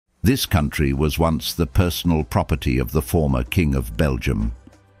This country was once the personal property of the former King of Belgium.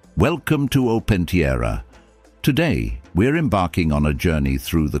 Welcome to Opentiera. Today, we're embarking on a journey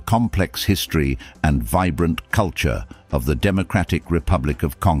through the complex history and vibrant culture of the Democratic Republic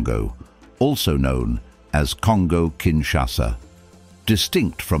of Congo, also known as Congo-Kinshasa.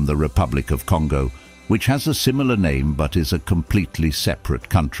 Distinct from the Republic of Congo, which has a similar name but is a completely separate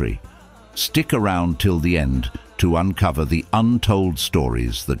country. Stick around till the end to uncover the untold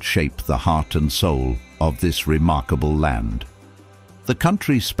stories that shape the heart and soul of this remarkable land. The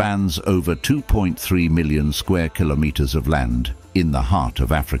country spans over 2.3 million square kilometers of land in the heart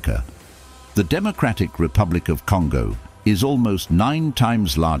of Africa. The Democratic Republic of Congo is almost 9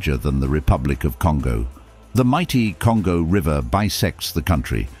 times larger than the Republic of Congo. The mighty Congo River bisects the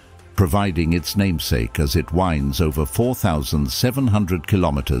country, providing its namesake as it winds over 4,700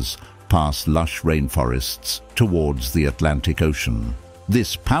 kilometers past lush rainforests towards the Atlantic Ocean.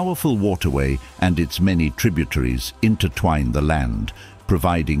 This powerful waterway and its many tributaries intertwine the land,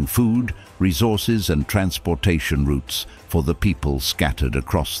 providing food, resources and transportation routes for the people scattered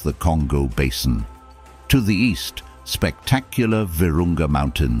across the Congo Basin. To the east, spectacular Virunga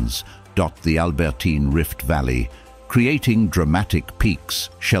Mountains dot the Albertine Rift Valley, creating dramatic peaks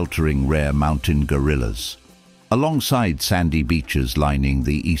sheltering rare mountain gorillas. Alongside sandy beaches lining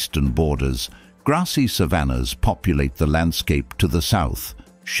the eastern borders, grassy savannas populate the landscape to the south,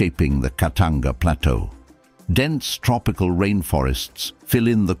 shaping the Katanga Plateau. Dense tropical rainforests fill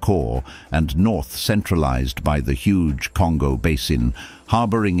in the core and north centralized by the huge Congo Basin,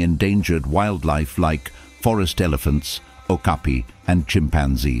 harboring endangered wildlife like forest elephants, okapi, and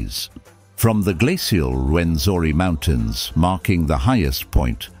chimpanzees. From the glacial Rwenzori Mountains, marking the highest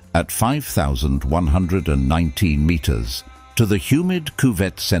point at 5,119 meters, to the humid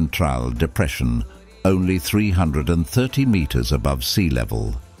Cuvette Centrale Depression, only 330 meters above sea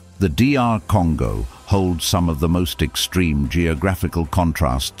level. The DR Congo holds some of the most extreme geographical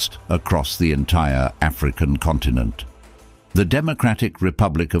contrasts across the entire African continent. The Democratic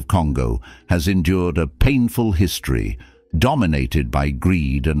Republic of Congo has endured a painful history, dominated by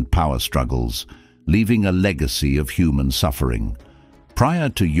greed and power struggles, leaving a legacy of human suffering. Prior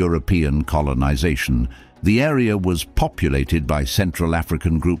to European colonization, the area was populated by Central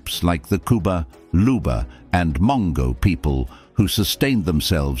African groups like the Kuba, Luba, and Mongo people who sustained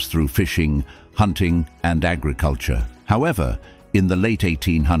themselves through fishing, hunting, and agriculture. However, in the late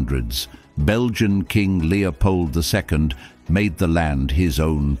 1800s, Belgian King Leopold II made the land his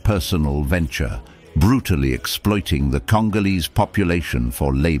own personal venture, brutally exploiting the Congolese population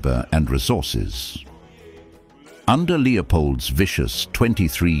for labor and resources. Under Leopold's vicious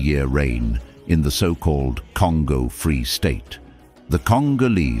 23-year reign in the so-called Congo Free State, the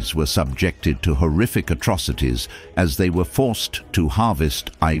Congolese were subjected to horrific atrocities as they were forced to harvest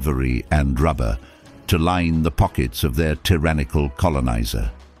ivory and rubber to line the pockets of their tyrannical colonizer.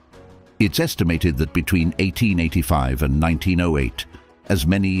 It's estimated that between 1885 and 1908, as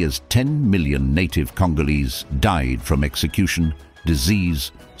many as 10 million native Congolese died from execution,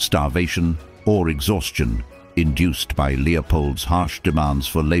 disease, starvation, or exhaustion, induced by Leopold's harsh demands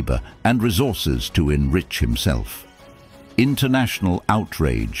for labor and resources to enrich himself. International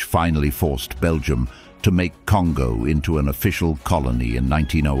outrage finally forced Belgium to make Congo into an official colony in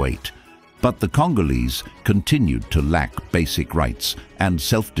 1908, but the Congolese continued to lack basic rights and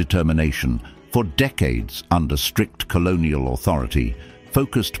self-determination for decades under strict colonial authority,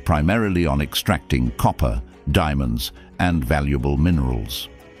 focused primarily on extracting copper, diamonds, and valuable minerals.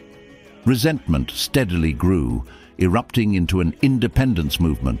 Resentment steadily grew, erupting into an independence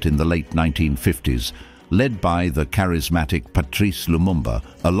movement in the late 1950s, led by the charismatic Patrice Lumumba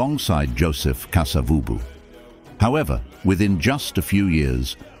alongside Joseph Kasavubu. However, within just a few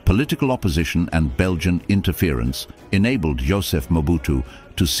years, political opposition and Belgian interference enabled Joseph Mobutu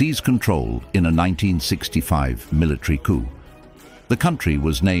to seize control in a 1965 military coup. The country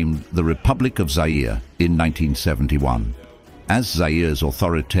was named the Republic of Zaire in 1971. As Zaire's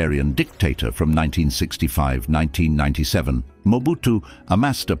authoritarian dictator from 1965-1997, Mobutu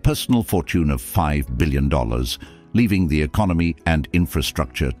amassed a personal fortune of $5 billion, leaving the economy and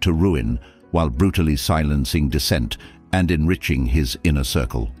infrastructure to ruin while brutally silencing dissent and enriching his inner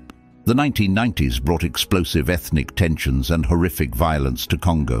circle. The 1990s brought explosive ethnic tensions and horrific violence to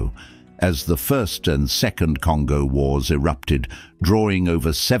Congo, as the First and Second Congo Wars erupted, drawing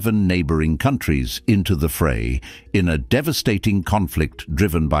over 7 neighboring countries into the fray in a devastating conflict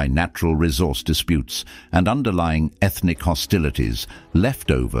driven by natural resource disputes and underlying ethnic hostilities left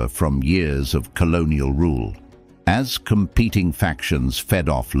over from years of colonial rule. As competing factions fed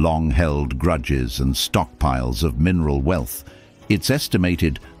off long-held grudges and stockpiles of mineral wealth, It's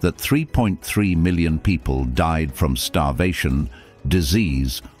estimated that 3.3 million people died from starvation,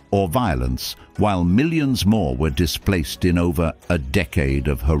 disease, or violence, while millions more were displaced in over a decade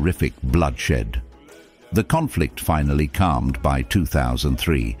of horrific bloodshed. The conflict finally calmed by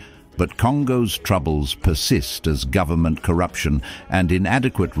 2003, but Congo's troubles persist as government corruption and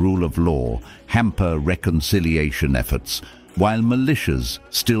inadequate rule of law hamper reconciliation efforts, while militias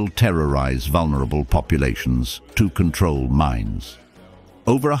still terrorize vulnerable populations to control minds.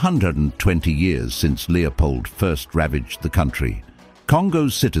 Over 120 years since Leopold first ravaged the country,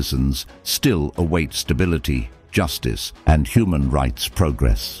 Congo's citizens still await stability, justice, and human rights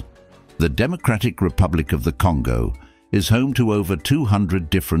progress. The Democratic Republic of the Congo is home to over 200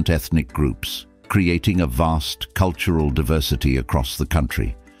 different ethnic groups, creating a vast cultural diversity across the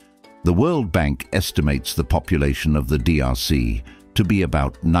country. The World Bank estimates the population of the DRC to be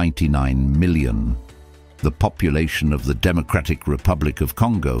about 99 million. The population of the Democratic Republic of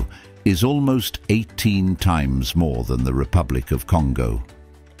Congo is almost 18 times more than the Republic of Congo.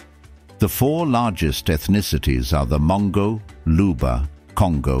 The four largest ethnicities are the Mongo, Luba,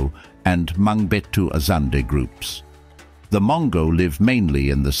 Congo, and Mangbetu Azande groups. The Mongo live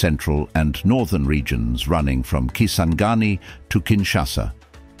mainly in the central and northern regions running from Kisangani to Kinshasa.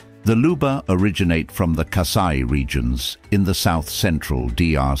 The Luba originate from the Kasai regions in the south-central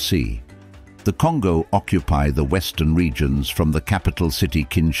DRC. The Congo occupy the western regions from the capital city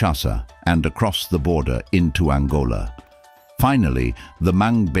Kinshasa and across the border into Angola. Finally, the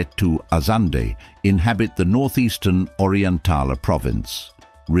Mangbetu Azande inhabit the northeastern Orientala province.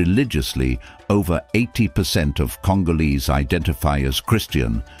 Religiously, over 80% of Congolese identify as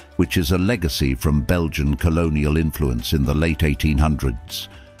Christian, which is a legacy from Belgian colonial influence in the late 1800s.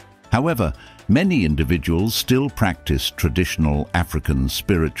 However, many individuals still practice traditional African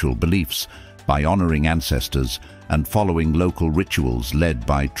spiritual beliefs by honoring ancestors and following local rituals led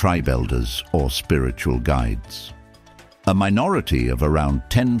by tribe elders or spiritual guides. A minority of around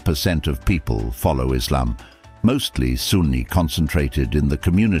 10% of people follow Islam, mostly Sunni, concentrated in the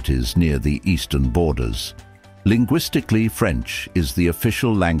communities near the eastern borders. Linguistically, French is the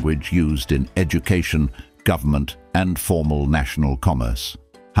official language used in education, government, and formal national commerce.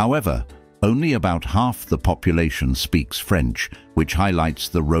 However, only about half the population speaks French, which highlights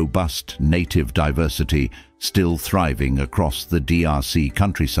the robust native diversity still thriving across the DRC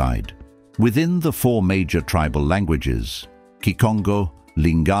countryside. Within the four major tribal languages, Kikongo,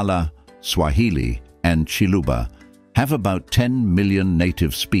 Lingala, Swahili, and Chiluba have about 10 million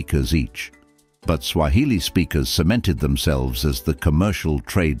native speakers each, but Swahili speakers cemented themselves as the commercial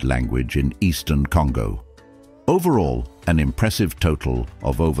trade language in eastern Congo. Overall, an impressive total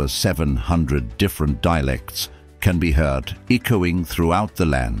of over 700 different dialects can be heard echoing throughout the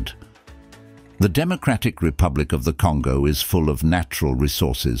land. The Democratic Republic of the Congo is full of natural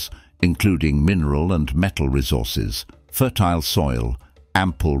resources, including mineral and metal resources, fertile soil,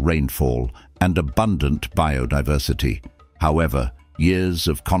 ample rainfall, and abundant biodiversity. However, years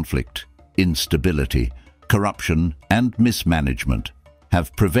of conflict, instability, corruption, and mismanagement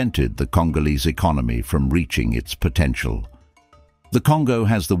have prevented the Congolese economy from reaching its potential. The Congo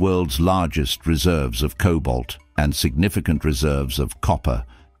has the world's largest reserves of cobalt and significant reserves of copper,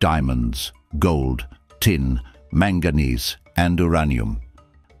 diamonds, gold, tin, manganese, and uranium.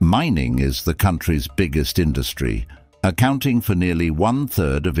 Mining is the country's biggest industry, accounting for nearly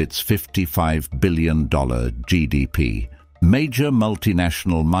one-third of its $55 billion GDP. Major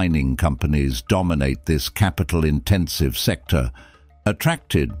multinational mining companies dominate this capital-intensive sector,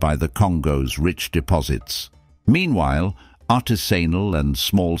 attracted by the Congo's rich deposits. Meanwhile, artisanal and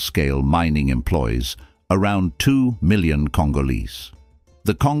small-scale mining employs around 2 million Congolese.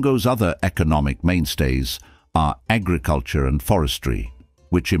 The Congo's other economic mainstays are agriculture and forestry,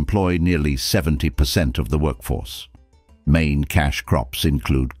 which employ nearly 70% of the workforce. Main cash crops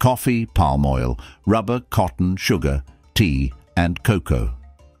include coffee, palm oil, rubber, cotton, sugar, tea, and cocoa.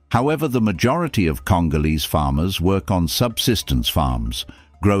 However, the majority of Congolese farmers work on subsistence farms,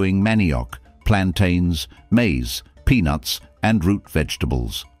 growing manioc, plantains, maize, peanuts, and root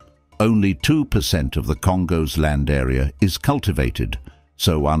vegetables. Only 2% of the Congo's land area is cultivated,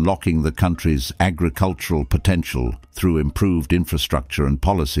 so unlocking the country's agricultural potential through improved infrastructure and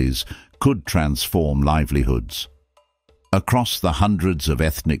policies could transform livelihoods. Across the hundreds of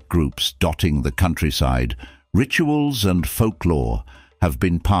ethnic groups dotting the countryside, rituals and folklore have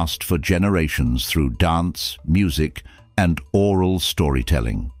been passed for generations through dance, music, and oral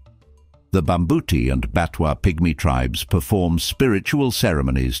storytelling. The Bambuti and Batwa Pygmy tribes perform spiritual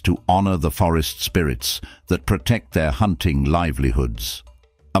ceremonies to honor the forest spirits that protect their hunting livelihoods.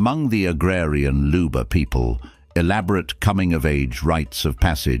 Among the agrarian Luba people, elaborate coming-of-age rites of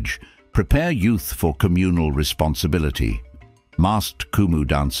passage prepare youth for communal responsibility. Masked Kumu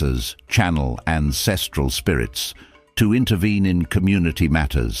dancers channel ancestral spirits to intervene in community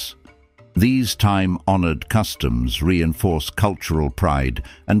matters. These time-honored customs reinforce cultural pride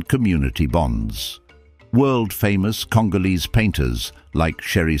and community bonds. World-famous Congolese painters like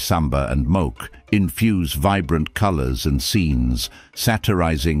Sherry Samba and Moke infuse vibrant colors and scenes,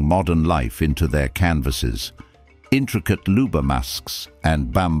 satirizing modern life into their canvases. Intricate Luba masks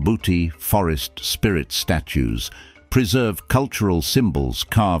and Bambuti forest spirit statues preserve cultural symbols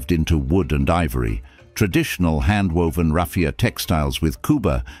carved into wood and ivory. Traditional hand-woven raffia textiles with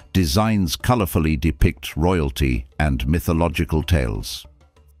kuba designs colorfully depict royalty and mythological tales.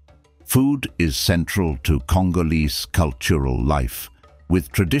 Food is central to Congolese cultural life,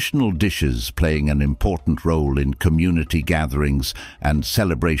 with traditional dishes playing an important role in community gatherings and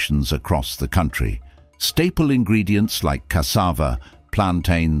celebrations across the country. Staple ingredients like cassava,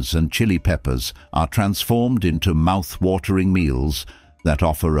 plantains and chili peppers are transformed into mouth-watering meals that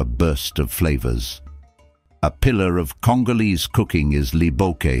offer a burst of flavors. A pillar of Congolese cooking is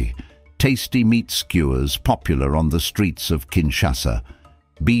Liboke, tasty meat skewers popular on the streets of Kinshasa.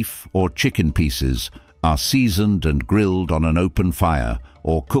 Beef or chicken pieces are seasoned and grilled on an open fire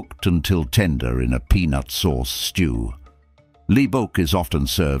or cooked until tender in a peanut sauce stew. Liboke is often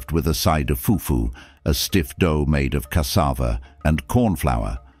served with a side of fufu, a stiff dough made of cassava and corn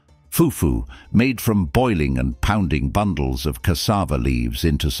flour. Fufu, made from boiling and pounding bundles of cassava leaves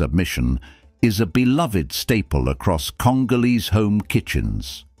into submission, is a beloved staple across Congolese home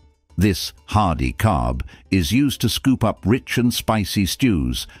kitchens. This hardy carb is used to scoop up rich and spicy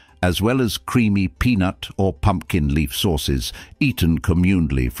stews, as well as creamy peanut or pumpkin leaf sauces eaten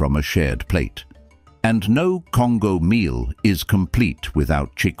communally from a shared plate. And no Congo meal is complete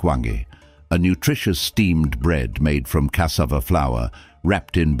without chikwange, a nutritious steamed bread made from cassava flour,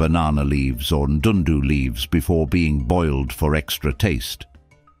 wrapped in banana leaves or ndundu leaves before being boiled for extra taste.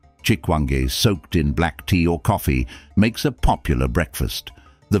 Chikwange, soaked in black tea or coffee, makes a popular breakfast.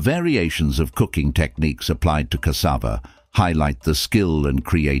 The variations of cooking techniques applied to cassava highlight the skill and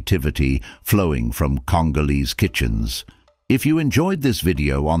creativity flowing from Congolese kitchens. If you enjoyed this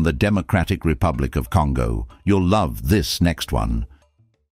video on the Democratic Republic of Congo, you'll love this next one.